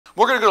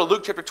We're going to go to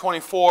Luke chapter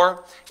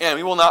 24, and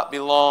we will not be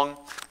long.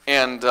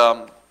 And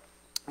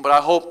but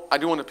I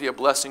do want to be a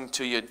blessing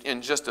to you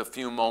in just a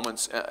few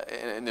moments,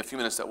 in the few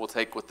minutes that we'll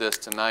take with this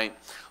tonight.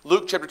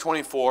 Luke chapter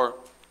 24,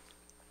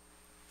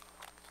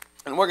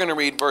 and we're going to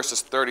read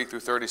verses 30 through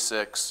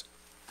 36.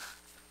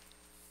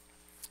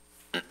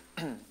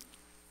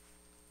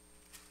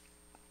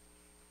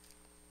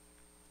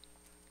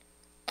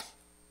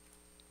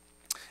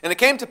 And it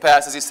came to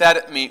pass, as he sat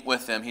at meat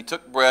with them, he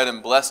took bread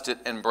and blessed it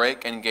and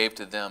brake and gave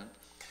to them.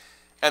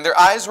 And their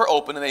eyes were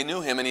opened, and they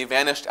knew him, and he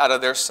vanished out of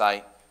their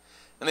sight.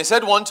 And they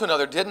said one to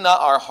another, Did not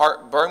our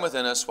heart burn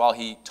within us while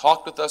he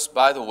talked with us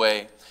by the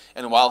way,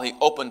 and while he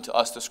opened to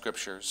us the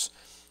Scriptures?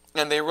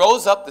 And they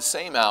rose up the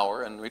same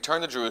hour, and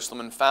returned to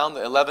Jerusalem, and found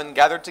the 11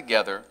 gathered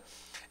together,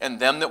 and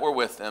them that were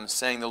with them,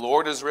 saying, The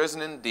Lord is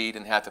risen indeed,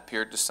 and hath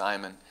appeared to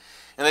Simon.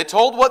 And they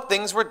told what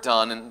things were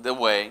done in the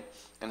way,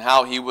 and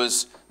how he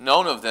was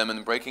known of them in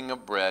the breaking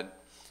of bread.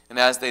 And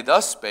as they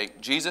thus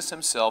spake, Jesus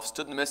himself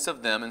stood in the midst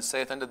of them, and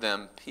saith unto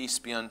them, Peace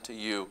be unto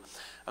you.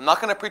 I'm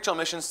not going to preach on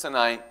missions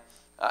tonight.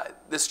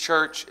 This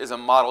church is a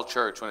model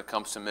church when it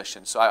comes to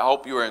missions. So I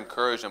hope you are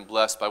encouraged and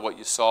blessed by what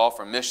you saw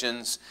from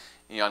missions.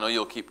 I know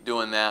you'll keep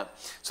doing that.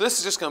 So this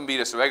is just going to be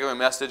just a regular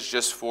message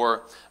just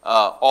for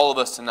all of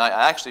us tonight.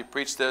 I actually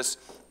preached this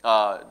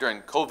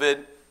during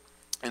COVID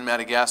in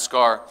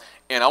Madagascar.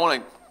 And I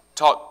want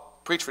to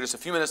preach for just a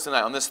few minutes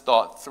tonight on this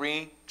thought,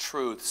 3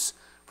 truths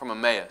from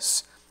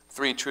Emmaus.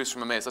 3 truths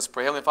from Emmaus. Let's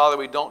pray. Heavenly Father,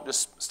 we don't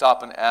just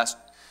stop and ask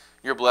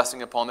your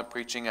blessing upon the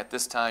preaching at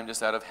this time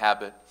just out of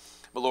habit.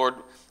 But Lord,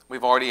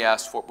 we've already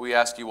asked for it. We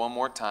ask you one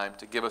more time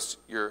to give us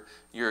your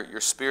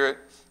Spirit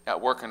at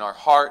work in our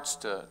hearts,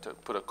 to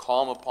put a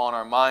calm upon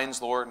our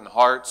minds, Lord, and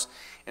hearts.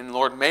 And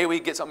Lord, may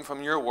we get something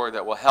from your word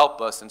that will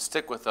help us and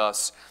stick with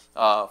us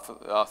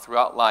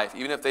throughout life.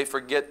 Even if they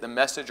forget the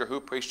message or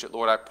who preached it,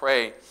 Lord, I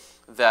pray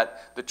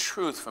that the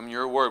truth from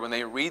your word, when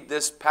they read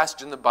this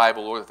passage in the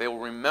Bible, Lord, that they will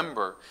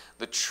remember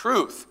the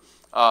truth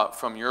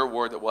from your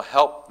word that will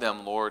help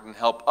them, Lord, and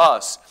help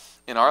us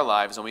in our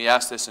lives. And we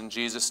ask this in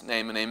Jesus'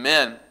 name and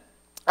amen.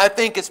 I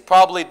think it's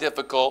probably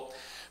difficult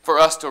for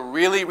us to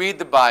really read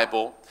the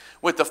Bible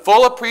with the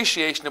full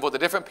appreciation of what the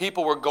different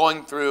people were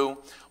going through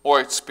or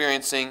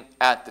experiencing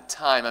at the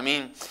time. I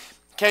mean,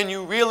 can we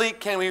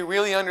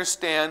really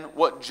understand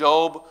what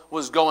Job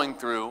was going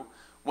through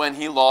when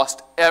he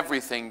lost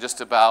everything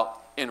just about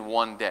in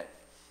one day?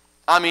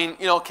 I mean,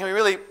 can we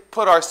really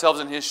put ourselves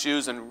in his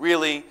shoes and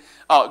really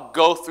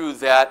go through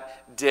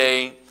that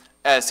day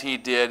as he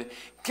did?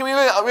 Can we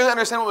really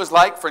understand what it was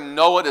like for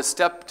Noah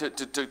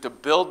to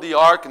build the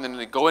ark, and then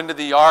to go into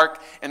the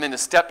ark, and then to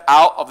step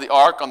out of the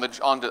ark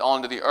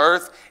onto the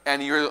earth,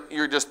 and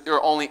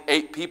you're only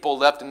 8 people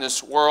left in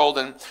this world?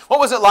 And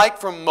what was it like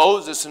for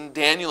Moses and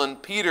Daniel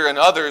and Peter and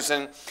others?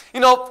 And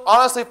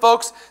honestly,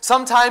 folks,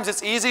 sometimes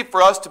it's easy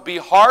for us to be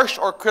harsh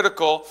or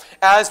critical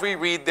as we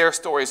read their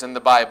stories in the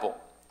Bible.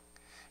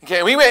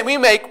 Okay, we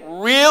make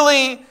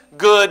really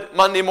good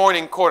Monday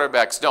morning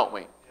quarterbacks, don't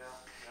we?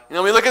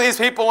 We look at these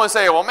people and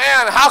say, well,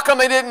 man, how come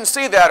they didn't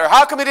see that? Or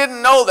how come they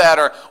didn't know that?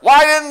 Or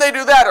why didn't they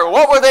do that? Or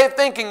what were they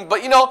thinking?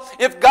 But,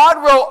 if God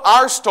wrote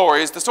our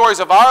stories, the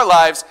stories of our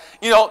lives,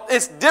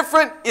 it's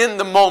different in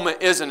the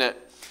moment, isn't it?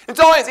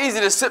 It's always easy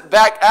to sit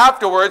back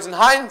afterwards, and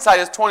hindsight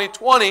is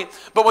 20/20.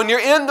 But when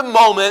you're in the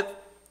moment,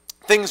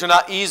 things are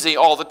not easy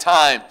all the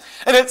time.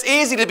 And it's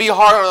easy to be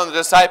hard on the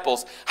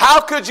disciples.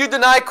 How could you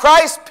deny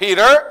Christ,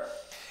 Peter?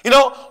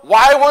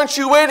 Why weren't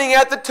you waiting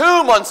at the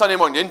tomb on Sunday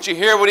morning? Didn't you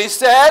hear what he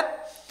said?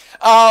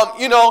 How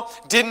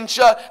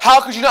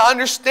could you not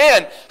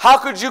understand? How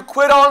could you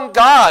quit on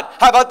God?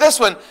 How about this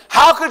one?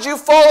 How could you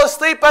fall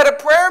asleep at a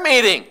prayer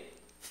meeting?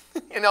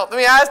 Let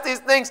me ask these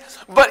things.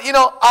 But,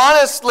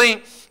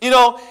 honestly,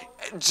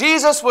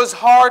 Jesus was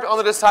hard on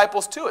the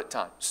disciples too at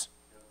times.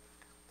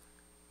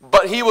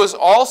 But he was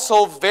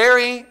also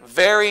very,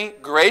 very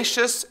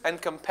gracious and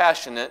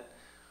compassionate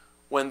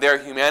when their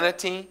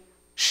humanity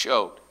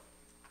showed.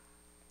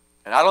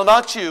 And I don't know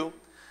about you,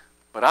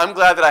 but I'm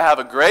glad that I have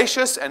a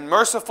gracious and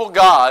merciful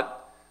God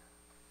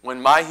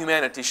when my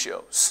humanity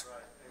shows.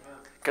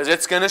 Because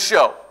it's going to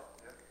show.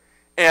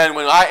 And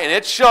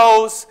it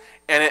shows,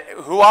 and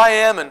who I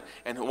am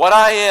and what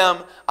I am,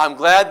 I'm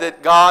glad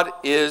that God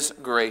is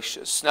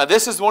gracious. Now,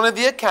 this is one of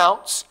the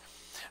accounts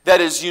that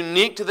is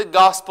unique to the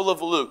Gospel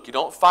of Luke. You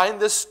don't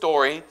find this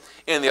story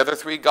in the other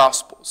 3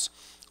 Gospels.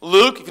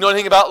 Luke, if you know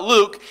anything about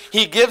Luke,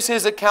 he gives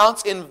his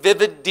accounts in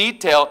vivid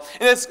detail.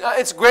 And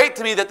it's great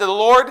to me that the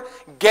Lord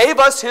gave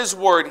us his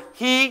word.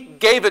 He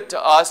gave it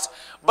to us,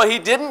 but he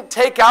didn't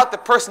take out the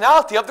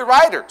personality of the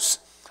writers.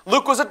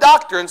 Luke was a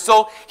doctor, and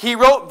so he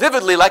wrote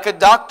vividly like a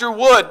doctor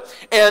would.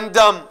 And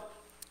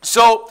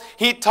so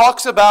he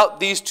talks about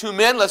these 2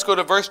 men. Let's go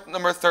to verse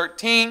number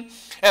 13.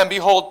 And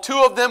behold,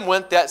 2 of them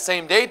went that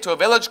same day to a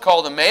village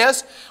called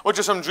Emmaus, which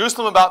is from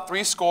Jerusalem about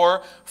 60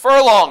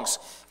 furlongs.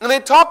 And they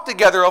talked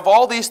together of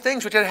all these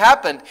things which had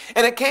happened.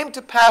 And it came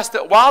to pass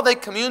that while they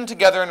communed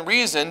together and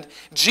reasoned,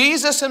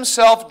 Jesus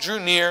himself drew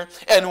near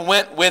and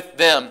went with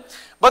them.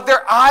 But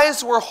their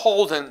eyes were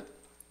holden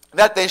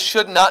that they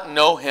should not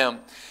know him.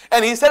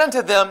 And he said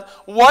unto them,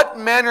 What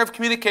manner of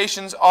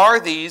communications are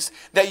these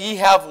that ye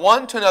have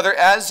one to another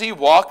as ye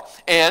walk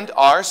and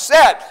are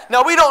sad?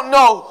 Now we don't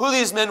know who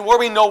these men were.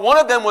 We know one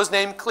of them was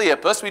named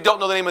Cleopas. We don't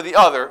know the name of the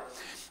other.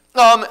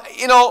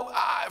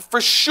 For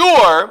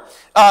sure,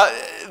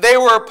 they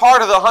were a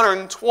part of the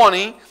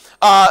 120.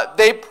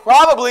 They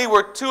probably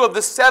were 2 of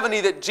the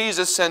 70 that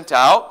Jesus sent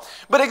out.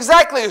 But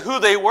exactly who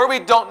they were, we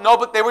don't know,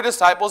 but they were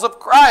disciples of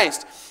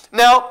Christ.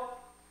 Now,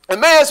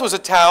 Emmaus was a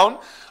town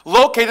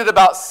located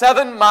about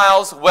 7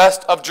 miles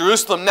west of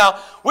Jerusalem. Now,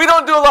 we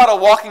don't do a lot of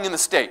walking in the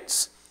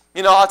States.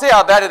 I'll tell you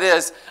how bad it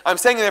is. I'm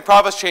staying in the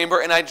province chamber,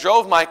 and I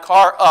drove my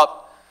car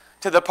up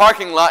to the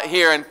parking lot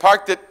here and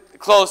parked it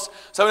close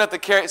so I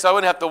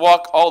wouldn't have to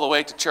walk all the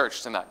way to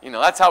church tonight.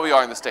 That's how we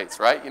are in the States,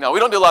 right? We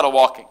don't do a lot of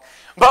walking.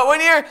 But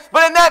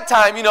in that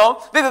time,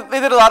 they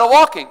did a lot of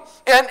walking.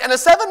 And a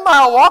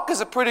 7-mile walk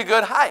is a pretty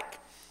good hike.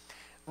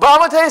 But I'm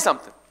going to tell you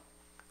something.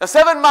 A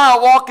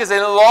 7-mile walk is a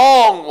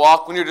long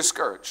walk when you're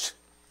discouraged.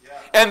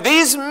 And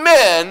these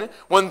men,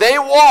 when they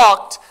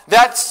walked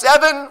that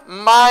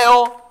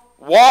 7-mile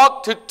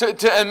walk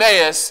to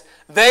Emmaus,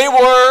 they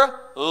were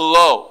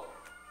low.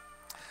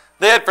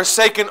 They had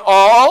forsaken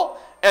all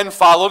and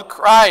followed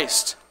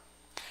Christ.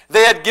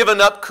 They had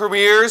given up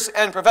careers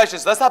and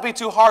professions. Let's not be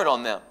too hard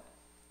on them.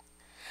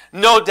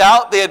 No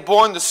doubt they had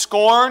borne the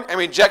scorn and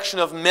rejection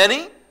of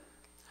many.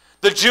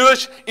 The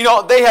Jewish,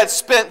 they had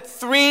spent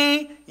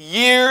 3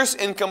 years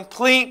in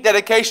complete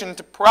dedication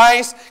to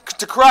Christ.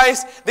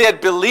 They had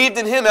believed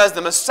in Him as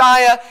the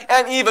Messiah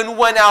and even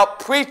went out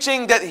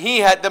preaching that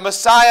the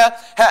Messiah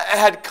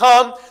had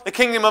come. The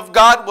kingdom of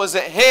God was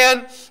at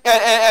hand.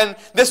 And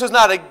this was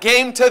not a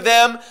game to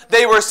them.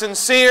 They were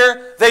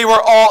sincere. They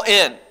were all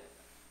in.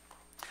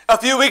 A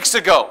few weeks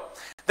ago,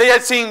 they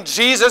had seen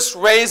Jesus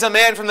raise a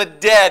man from the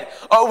dead.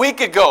 A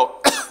week ago,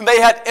 they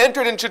had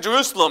entered into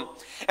Jerusalem.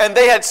 And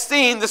they had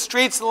seen the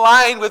streets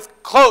lined with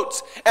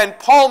cloaks and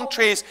palm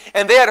trees.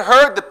 And they had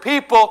heard the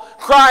people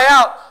cry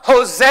out,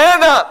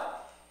 Hosanna!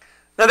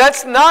 Now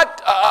that's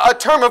not a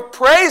term of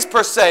praise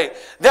per se.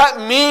 That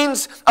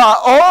means,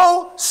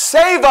 oh,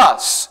 save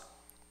us.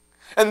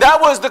 And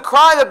that was the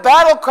cry, the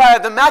battle cry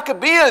of the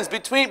Maccabees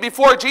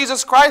before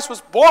Jesus Christ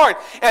was born.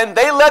 And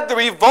they led the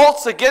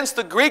revolts against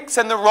the Greeks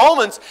and the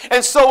Romans.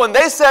 And so when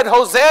they said,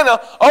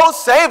 Hosanna, oh,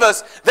 save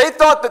us, they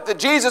thought that the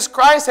Jesus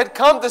Christ had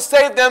come to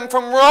save them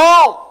from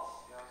Rome.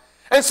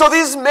 And so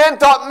these men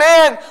thought,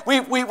 man,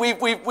 we've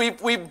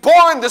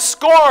borne the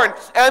scorn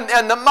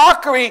and the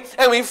mockery,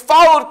 and we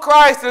followed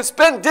Christ, and it's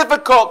been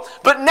difficult.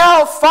 But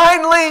now,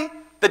 finally,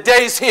 the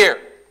day's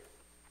here.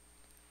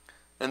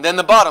 And then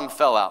the bottom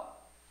fell out.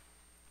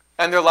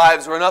 And their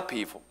lives were in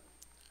upheaval.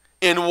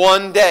 In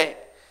one day,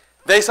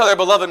 they saw their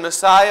beloved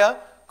Messiah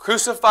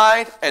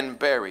crucified and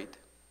buried.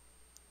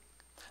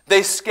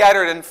 They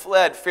scattered and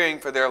fled, fearing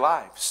for their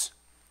lives.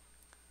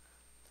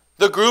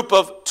 The group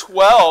of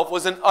 12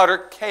 was in utter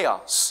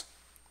chaos.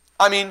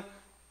 I mean,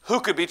 who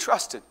could be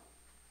trusted?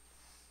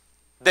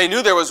 They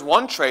knew there was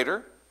one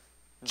traitor,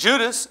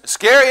 Judas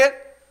Iscariot.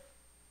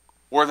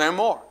 Were there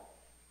more?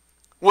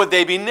 Would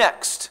they be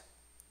next?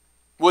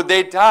 Would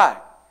they die?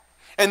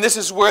 And this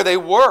is where they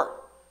were.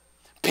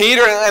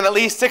 Peter and at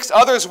least 6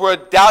 others were a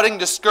doubting,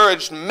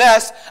 discouraged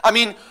mess. I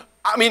mean,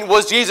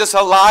 was Jesus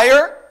a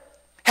liar?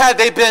 Had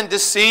they been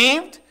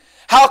deceived?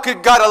 How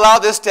could God allow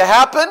this to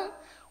happen?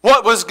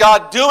 What was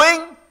God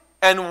doing?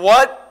 And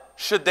what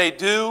should they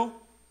do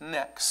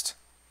next?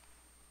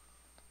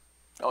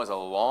 That was a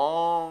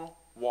long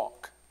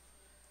walk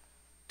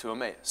to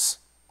Emmaus.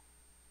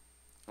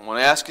 I want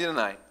to ask you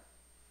tonight,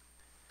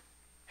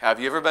 have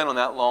you ever been on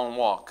that long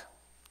walk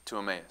to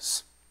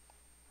Emmaus?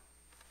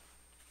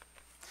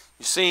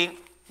 You see,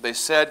 they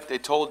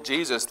told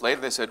Jesus later,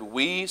 they said,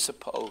 we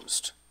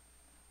supposed.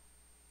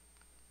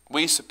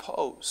 We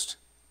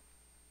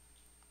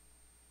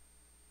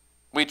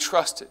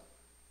trusted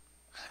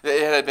that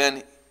it had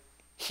been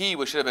He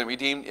which should have been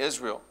redeemed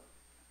Israel.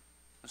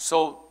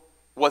 So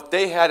what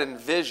they had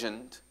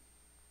envisioned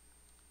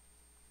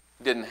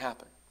didn't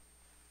happen.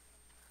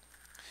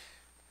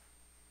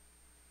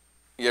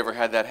 You ever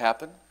had that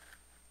happen?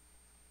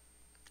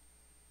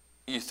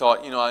 You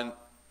thought,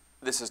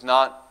 this is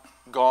not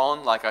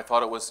gone like I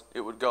thought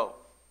it would go.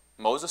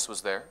 Moses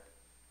was there.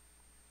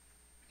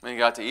 When he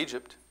got to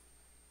Egypt,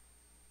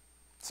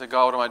 he said,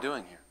 God, what am I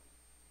doing here?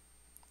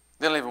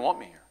 They don't even want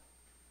me here.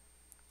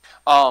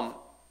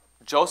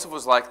 Joseph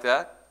was like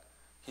that.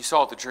 He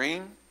saw the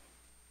dream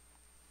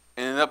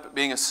and ended up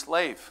being a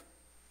slave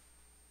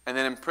and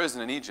then in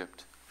prison in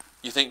Egypt.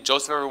 You think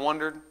Joseph ever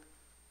wondered,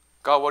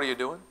 God, what are you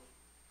doing?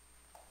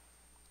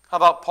 How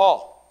about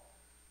Paul?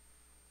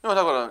 You want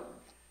to talk about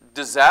a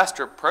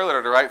disaster prayer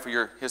letter to write for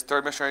his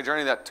 3rd missionary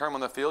journey, that term on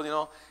the field,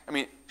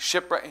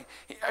 shipwreck.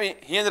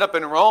 He ended up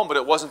in Rome, but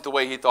it wasn't the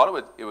way he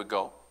thought it would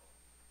go.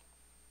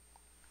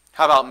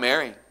 How about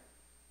Mary?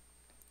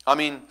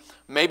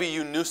 Maybe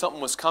you knew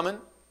something was coming,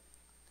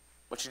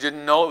 but you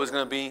didn't know it was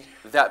going to be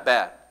that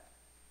bad.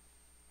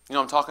 You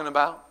know what I'm talking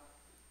about?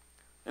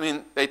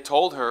 They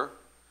told her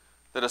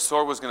that a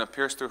sword was going to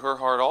pierce through her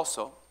heart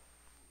also.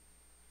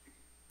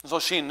 So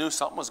she knew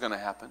something was going to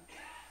happen.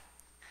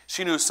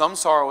 She knew some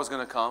sorrow was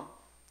going to come.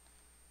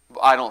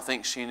 But I don't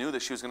think she knew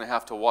that she was going to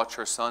have to watch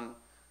her son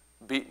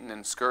beaten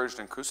and scourged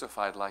and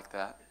crucified like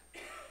that.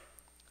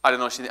 I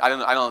don't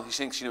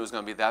think she knew it was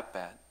going to be that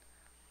bad.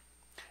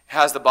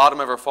 Has the bottom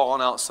ever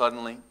fallen out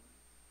suddenly?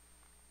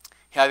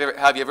 Have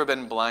you ever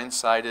been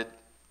blindsided?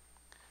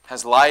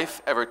 Has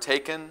life ever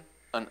taken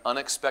an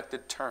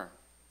unexpected turn?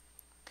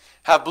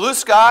 Have blue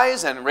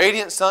skies and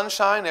radiant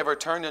sunshine ever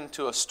turned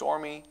into a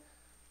stormy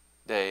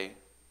day,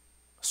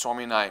 a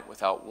stormy night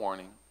without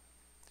warning?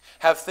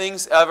 Have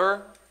things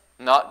ever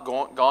not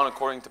gone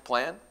according to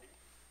plan?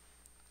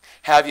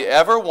 Have you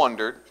ever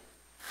wondered,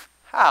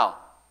 how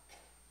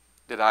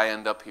did I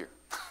end up here?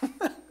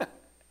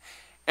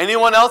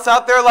 Anyone else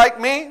out there like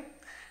me?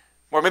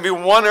 Or maybe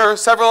one or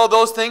several of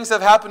those things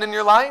have happened in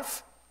your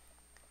life?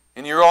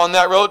 And you're on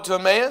that road to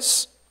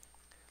Emmaus?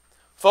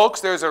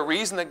 Folks, there's a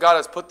reason that God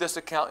has put this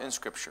account in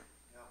Scripture.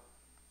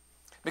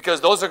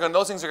 Because those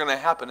things are going to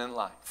happen in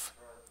life.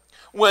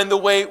 When the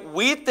way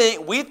we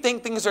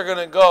think things are going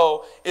to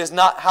go is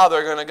not how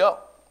they're going to go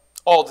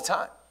all the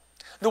time.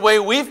 The way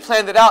we've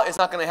planned it out is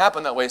not going to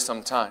happen that way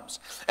sometimes.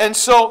 And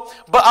so,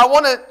 but I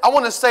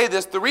want to say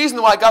this. The reason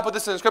why God put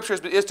this in the Scriptures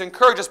is to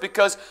encourage us,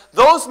 because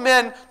those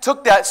men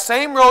took that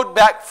same road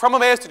back from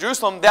Emmaus to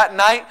Jerusalem that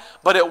night,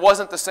 but it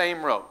wasn't the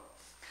same road.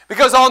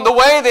 Because on the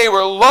way they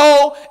were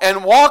low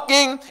and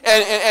walking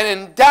and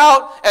in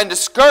doubt and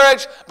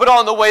discouraged. But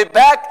on the way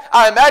back,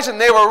 I imagine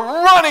they were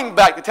running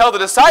back to tell the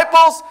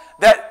disciples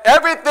that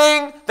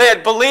everything they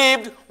had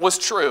believed was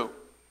true.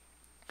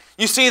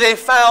 You see, they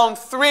found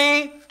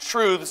 3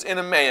 truths in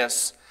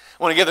Emmaus.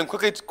 I want to give them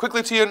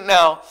quickly to you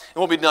now, and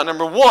we'll be done.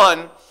 Number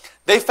 1,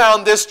 they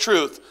found this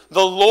truth: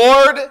 the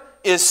Lord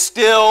is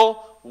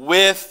still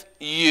with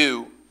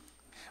you.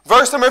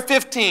 Verse number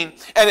 15,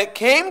 and it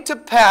came to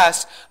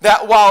pass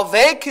that while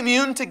they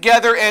communed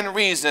together and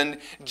reasoned,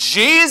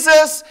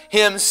 Jesus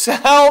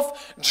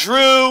himself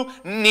drew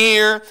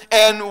near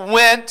and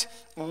went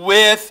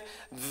with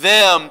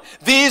them.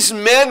 These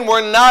men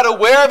were not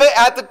aware of it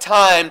at the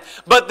time,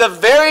 but the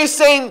very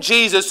same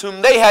Jesus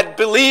whom they had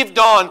believed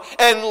on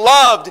and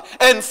loved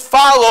and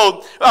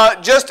followed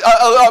just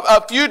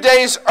a few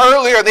days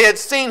earlier, they had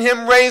seen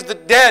him raise the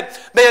dead,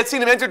 they had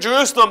seen him enter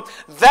Jerusalem.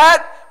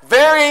 That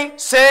very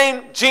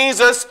same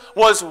Jesus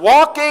was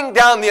walking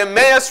down the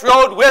Emmaus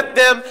road with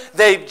them.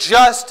 They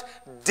just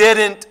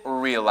didn't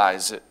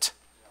realize it.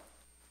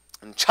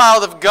 And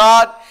child of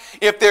God,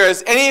 if there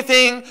is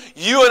anything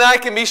you and I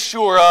can be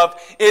sure of,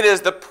 it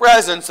is the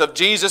presence of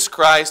Jesus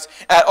Christ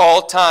at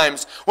all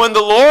times. When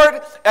the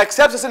Lord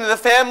accepts us into the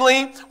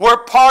family,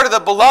 we're part of the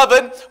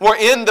beloved, we're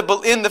in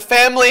the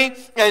family,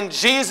 and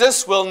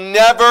Jesus will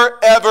never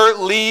ever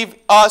leave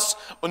us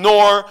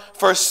nor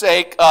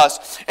forsake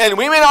us. And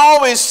we may not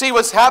always see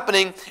what's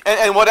happening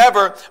and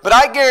whatever, but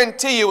I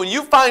guarantee you, when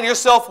you find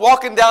yourself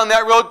walking down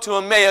that road to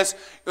Emmaus,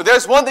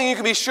 there's one thing you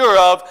can be sure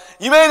of.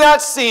 You may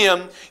not see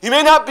him, you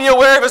may not be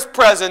aware of his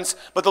presence,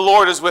 but the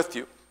Lord is with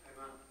you.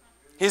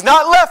 He's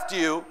not left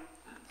you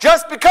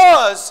just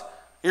because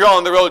you're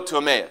on the road to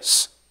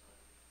Emmaus.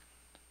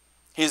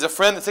 He's a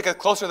friend that sticketh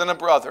closer than a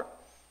brother.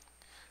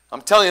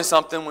 I'm telling you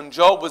something, when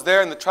Job was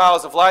there in the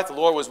trials of life, the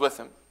Lord was with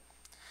him.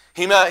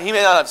 He may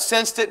not have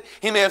sensed it.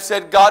 He may have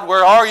said, God,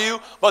 where are you?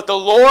 But the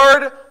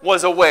Lord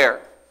was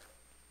aware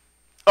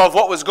of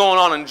what was going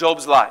on in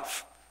Job's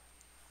life.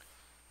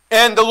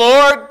 And the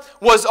Lord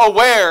was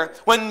aware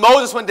when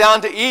Moses went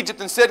down to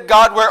Egypt and said,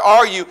 God, where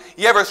are you?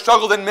 You ever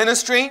struggled in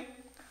ministry?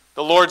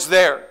 The Lord's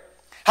there.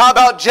 How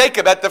about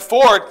Jacob at the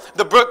ford,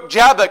 the brook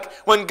Jabbok,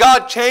 when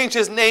God changed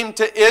his name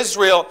to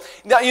Israel?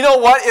 Now, you know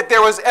what? If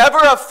there was ever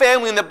a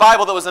family in the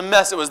Bible that was a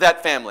mess, it was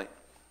that family.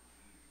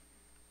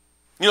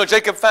 You know what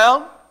Jacob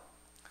found?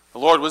 The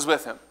Lord was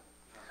with him.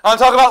 I'm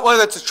talking about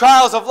whether it's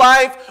trials of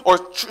life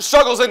or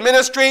struggles in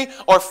ministry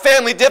or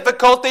family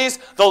difficulties,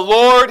 the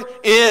Lord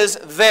is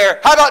there.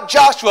 How about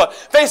Joshua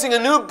facing a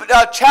new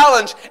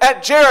challenge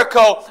at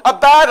Jericho, a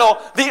battle,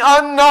 the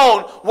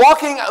unknown,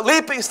 walking,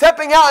 leaping,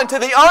 stepping out into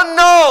the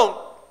unknown.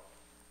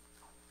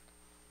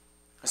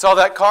 I saw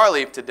that car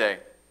leave today.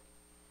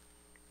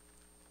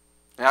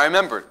 And I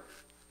remembered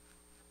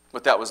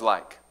what that was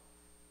like.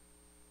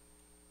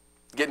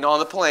 Getting on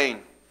the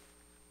plane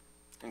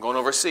and going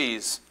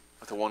overseas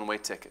with a one-way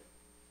ticket.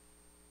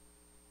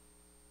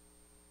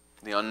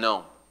 The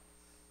unknown.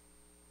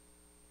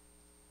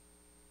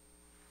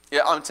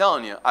 Yeah, I'm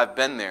telling you, I've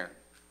been there.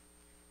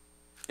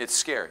 It's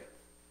scary.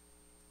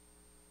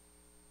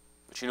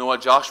 But you know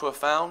what Joshua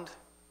found?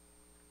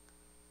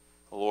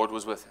 The Lord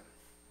was with him.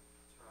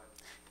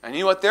 And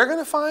you know what they're going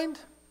to find?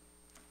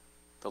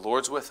 The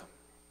Lord's with him.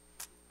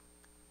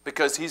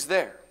 Because he's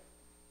there.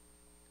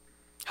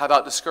 How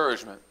about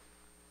discouragement?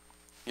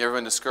 You ever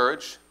been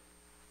discouraged?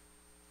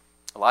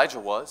 Elijah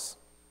was.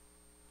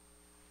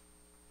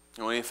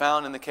 And when he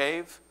found in the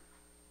cave,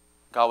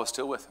 God was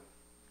still with him.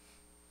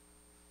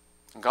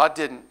 And God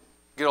didn't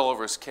get all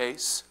over his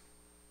case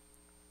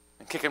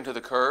and kick him to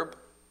the curb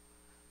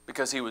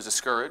because he was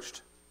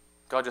discouraged.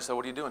 God just said,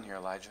 what are you doing here,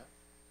 Elijah?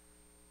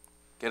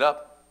 Get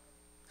up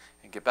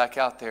and get back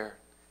out there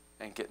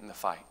and get in the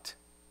fight.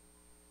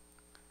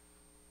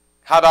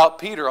 How about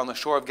Peter on the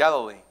shore of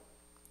Galilee?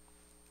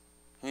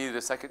 He needed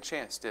a second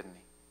chance, didn't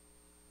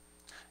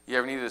he? You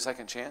ever needed a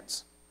second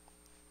chance?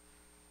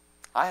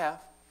 I have.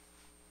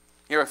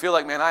 You ever feel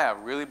like, man, I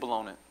have really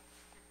blown it?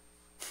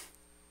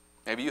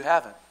 Maybe you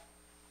haven't.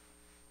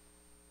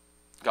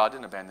 God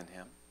didn't abandon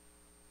him.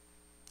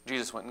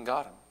 Jesus went and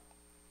got him.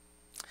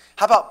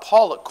 How about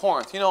Paul at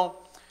Corinth? You know,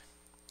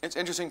 it's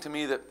interesting to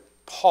me that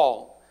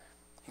Paul,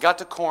 he got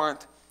to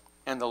Corinth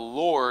and the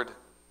Lord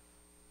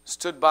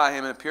stood by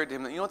him and appeared to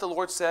him. You know what the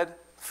Lord said?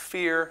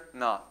 Fear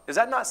not. Does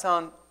that not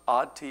sound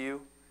odd to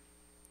you?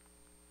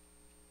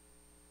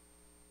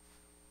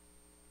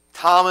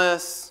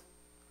 Thomas,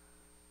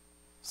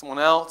 someone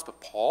else, but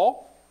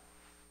Paul,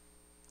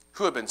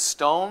 who had been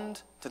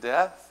stoned to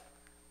death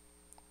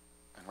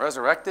and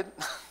resurrected,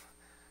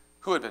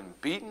 who had been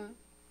beaten,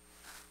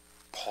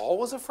 Paul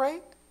was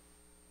afraid?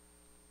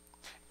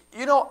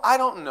 You know, I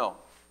don't know.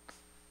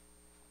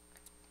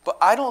 But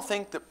I don't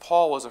think that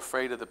Paul was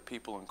afraid of the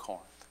people in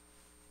Corinth.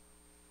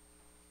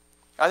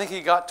 I think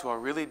he got to a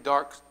really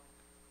dark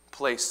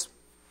place.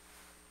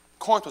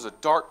 Corinth was a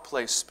dark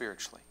place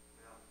spiritually.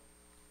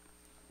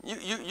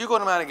 You go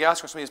to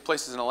Madagascar, some of these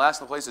places in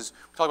Alaska, places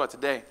we talk about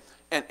today,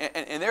 and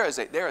there is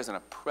an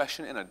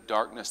oppression and a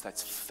darkness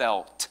that's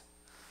felt.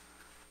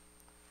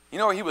 You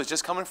know where he was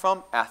just coming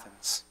from?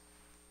 Athens.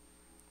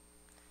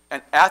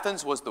 And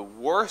Athens was the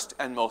worst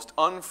and most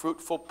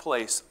unfruitful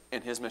place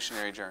in his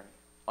missionary journey,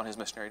 on his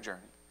missionary journey.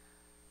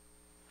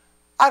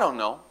 I don't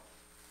know.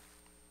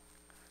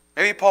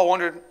 Maybe Paul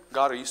wondered,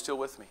 God, are you still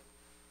with me?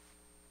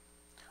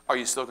 Are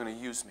you still going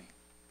to use me?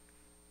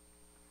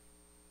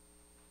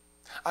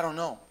 I don't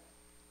know.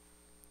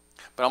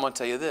 But I'm going to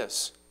tell you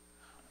this.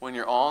 When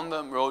you're on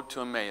the road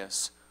to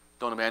Emmaus,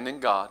 don't abandon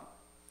God.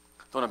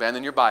 Don't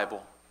abandon your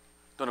Bible.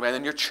 Don't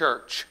abandon your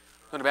church.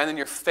 Don't abandon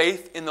your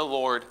faith in the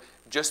Lord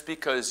just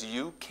because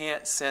you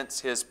can't sense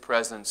His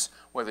presence.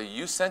 Whether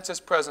you sense His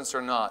presence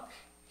or not,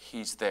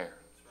 He's there.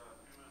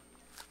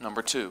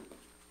 Number 2.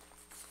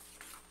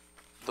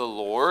 The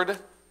Lord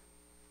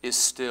is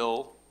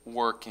still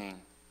working.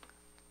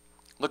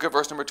 Look at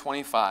verse number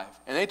 25.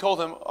 And they told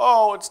him,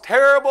 oh, it's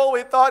terrible.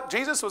 We thought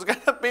Jesus was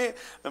going to be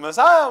the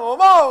Messiah. We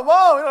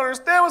don't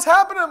understand what's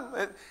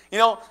happening.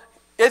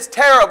 It's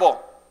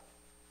terrible.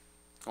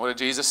 What did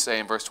Jesus say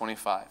in verse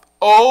 25?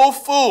 Oh,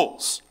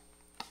 fools.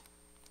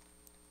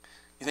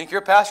 You think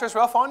your pastor is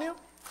rough on you?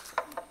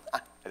 I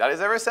doubt he's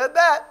ever said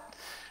that.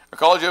 Or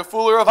called you a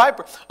fool or a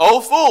viper. Oh,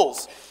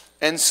 fools,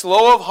 and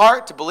slow of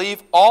heart to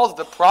believe all that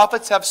the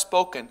prophets have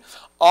spoken.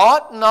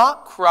 Ought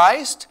not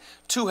Christ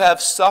to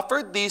have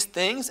suffered these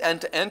things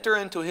and to enter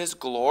into His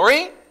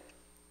glory?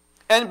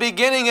 And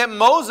beginning at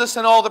Moses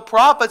and all the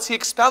prophets, He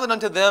expounded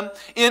unto them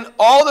in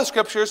all the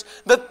Scriptures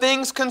the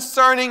things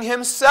concerning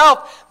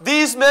Himself.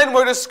 These men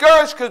were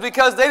discouraged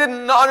because they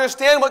didn't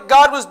understand what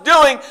God was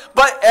doing.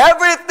 But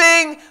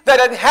everything that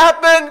had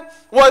happened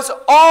was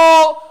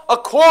all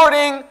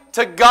according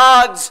to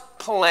God's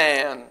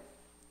plan.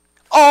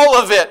 All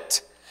of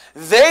it.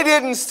 They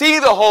didn't see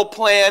the whole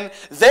plan.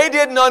 They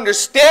didn't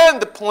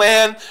understand the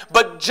plan.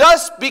 But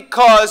just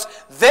because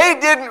they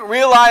didn't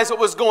realize what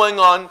was going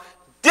on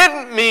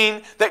didn't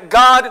mean that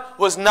God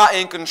was not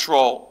in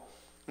control.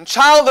 And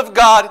child of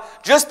God,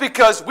 just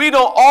because we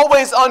don't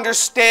always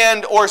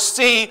understand or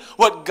see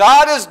what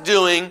God is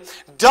doing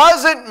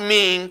doesn't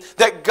mean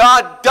that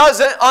God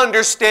doesn't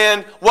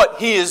understand what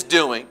He is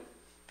doing.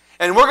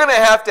 And we're going to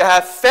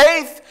have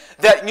faith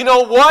that, you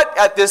know what,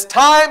 at this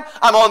time,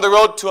 I'm on the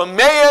road to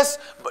Emmaus,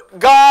 but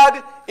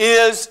God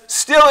is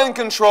still in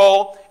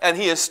control, and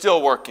He is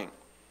still working.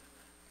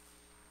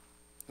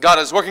 God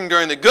is working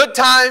during the good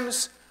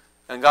times,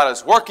 and God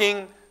is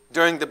working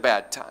during the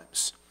bad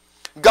times.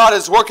 God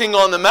is working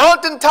on the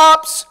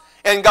mountaintops,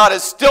 and God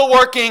is still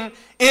working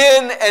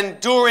in and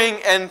during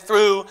and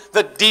through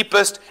the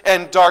deepest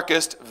and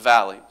darkest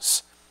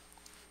valleys.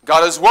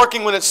 God is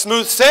working when it's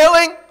smooth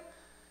sailing,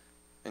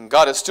 and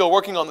God is still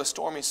working on the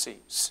stormy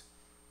seas.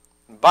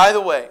 And by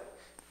the way,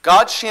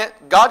 God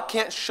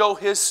can't show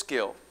His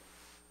skill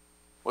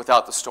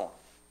without the storm.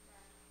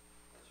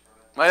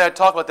 My dad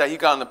talked about that. He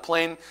got on the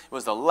plane. It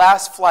was the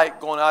last flight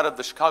going out of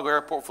the Chicago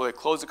airport before they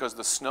closed it because of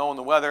the snow and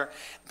the weather.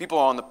 People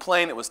are on the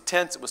plane. It was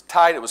tense. It was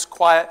tight. It was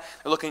quiet.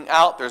 They're looking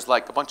out. There's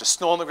like a bunch of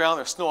snow on the ground.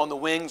 There's snow on the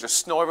wings. There's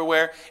snow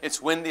everywhere.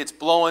 It's windy. It's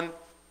blowing.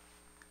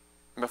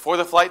 And before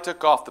the flight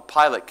took off, the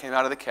pilot came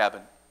out of the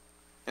cabin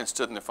and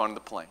stood in the front of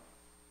the plane.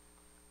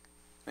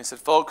 And he said,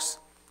 folks,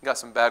 we got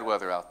some bad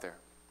weather out there.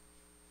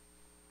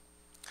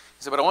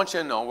 He said, but I want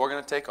you to know we're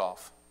going to take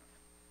off.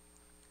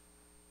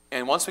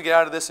 And once we get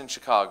out of this in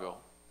Chicago,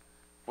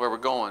 where we're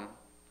going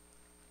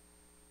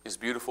is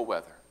beautiful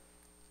weather.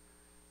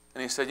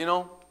 And he said, you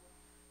know,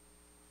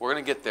 we're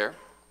going to get there.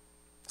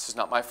 This is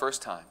not my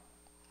first time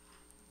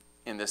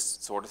in this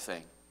sort of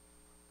thing.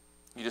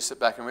 You just sit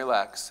back and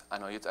relax. I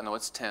know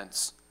it's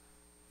tense.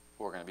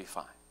 But we're going to be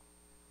fine.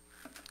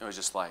 It was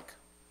just like,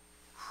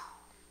 whew.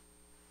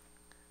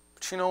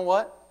 But you know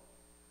what?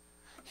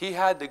 He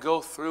had to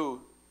go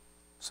through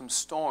some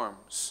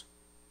storms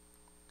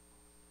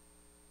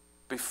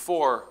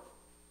before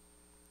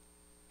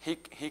he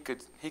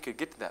could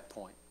get to that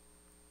point.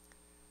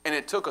 And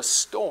it took a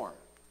storm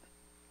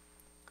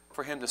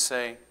for him to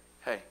say,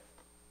 hey,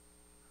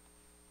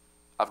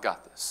 I've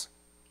got this.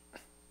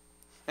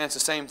 And it's the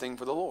same thing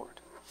for the Lord.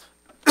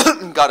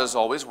 God is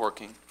always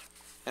working,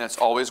 and it's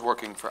always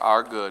working for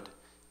our good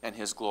and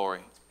His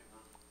glory.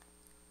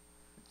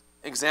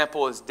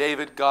 Example is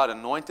David. God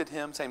anointed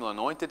him, Samuel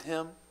anointed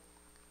him,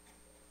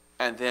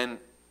 and then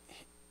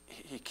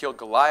he killed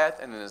Goliath,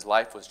 and then his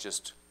life was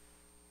just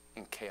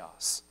in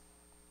chaos.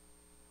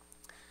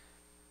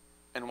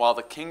 And while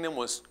the kingdom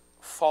was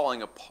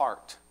falling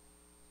apart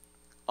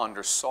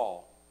under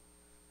Saul,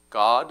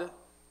 God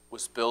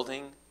was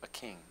building a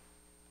king.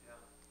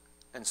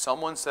 And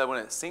someone said, when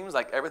it seems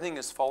like everything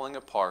is falling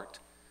apart,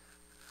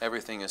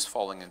 everything is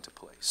falling into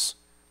place.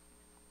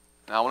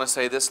 And I want to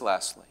say this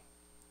lastly.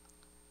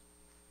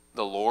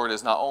 The Lord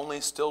is not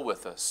only still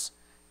with us,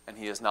 and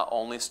He is not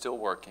only still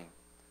working,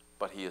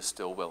 but He is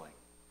still willing.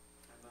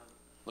 Amen.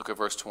 Look at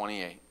verse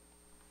 28.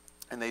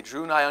 And they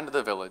drew nigh unto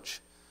the village,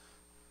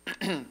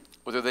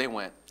 whither they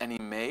went, and He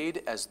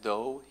made as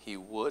though He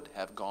would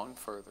have gone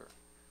further.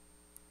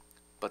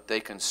 But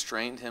they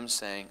constrained Him,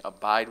 saying,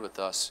 Abide with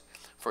us,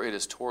 for it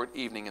is toward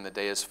evening, and the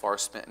day is far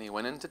spent. And He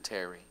went in to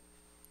tarry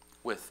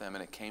with them.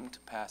 And it came to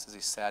pass, as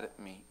He sat at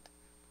meat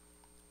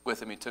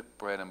with them, He took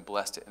bread and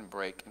blessed it and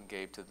brake and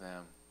gave to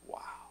them. Wow.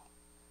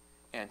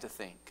 And to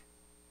think,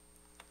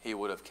 He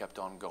would have kept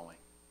on going.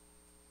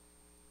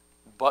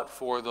 But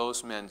for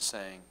those men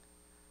saying,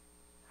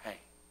 hey,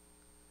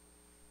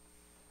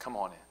 come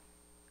on in.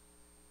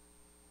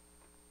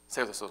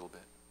 Stay with us a little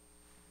bit.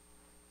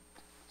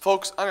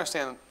 Folks, I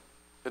understand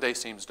the day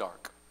seems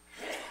dark.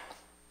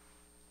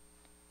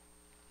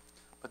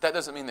 But that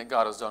doesn't mean that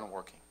God is done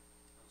working.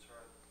 That's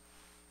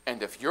right.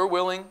 And if you're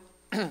willing,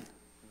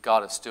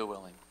 God is still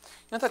willing. You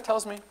know what that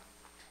tells me?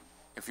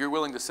 If you're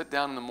willing to sit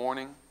down in the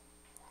morning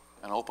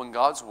and open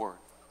God's Word,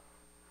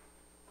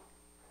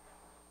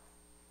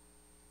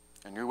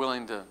 and you're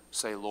willing to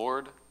say,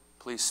 Lord,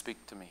 please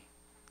speak to me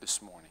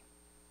this morning,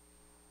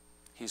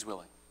 He's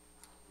willing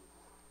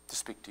to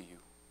speak to you.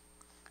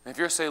 And if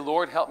you're saying,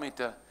 Lord, help me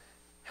to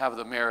have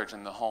the marriage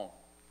and the home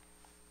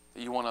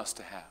that you want us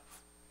to have,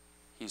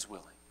 He's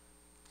willing.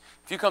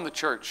 If you come to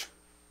church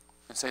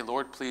and say,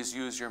 Lord, please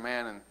use your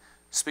man and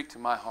speak to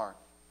my heart,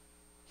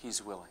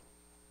 He's willing.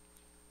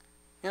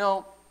 You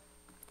know,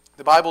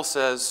 the Bible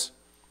says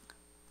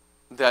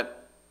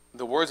that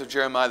the words of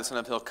Jeremiah, the son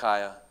of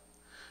Hilkiah,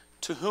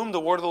 to whom the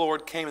word of the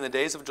Lord came in the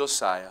days of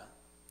Josiah,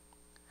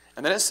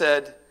 and then it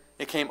said,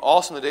 it came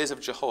also in the days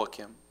of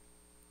Jehoiakim,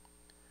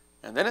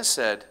 and then it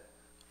said,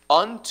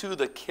 unto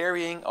the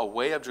carrying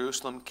away of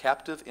Jerusalem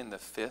captive in the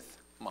 5th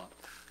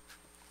month.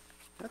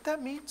 You know what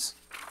that means?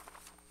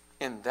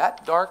 In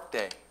that dark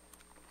day,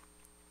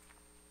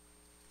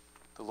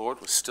 the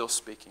Lord was still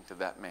speaking to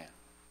that man.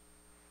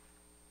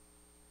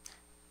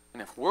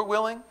 And if we're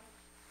willing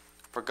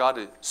for God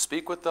to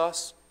speak with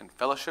us and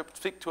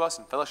speak to us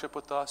and fellowship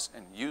with us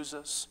and use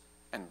us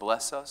and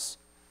bless us,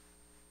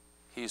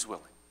 He's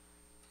willing.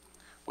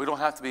 We don't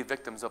have to be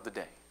victims of the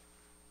day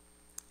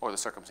or the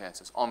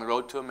circumstances. On the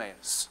road to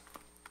Emmaus,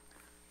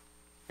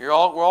 we're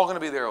all going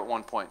to be there at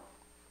one point.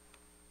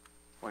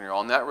 When you're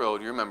on that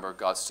road, you remember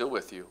God's still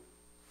with you.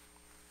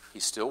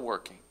 He's still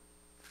working.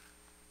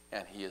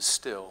 And He is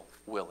still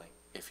willing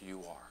if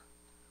you are.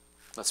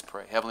 Let's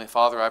pray. Heavenly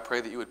Father, I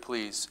pray that you would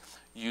please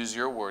use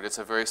your word. It's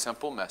a very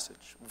simple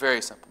message.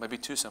 Very simple. Maybe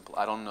too simple.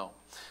 I don't know.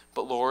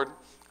 But Lord,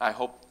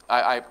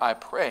 I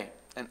pray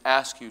and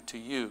ask you to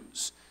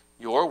use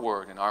your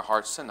word in our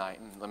hearts tonight.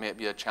 And may it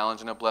be a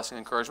challenge and a blessing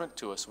and encouragement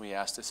to us. We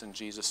ask this in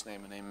Jesus'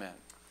 name and amen.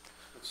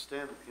 Let's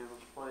stand. The piano's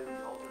playing.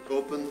 The altar's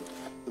open.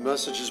 The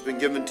message has been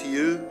given to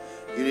you.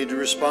 You need to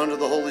respond to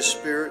the Holy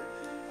Spirit.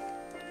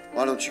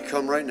 Why don't you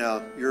come right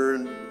now? You're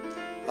in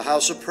a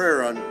house of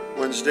prayer on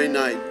Wednesday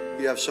night.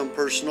 You have some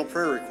personal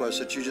prayer request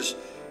that you just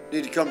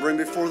need to come bring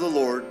before the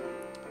Lord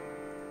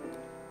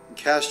and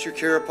cast your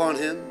care upon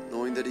Him,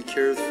 knowing that He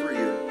careth for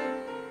you.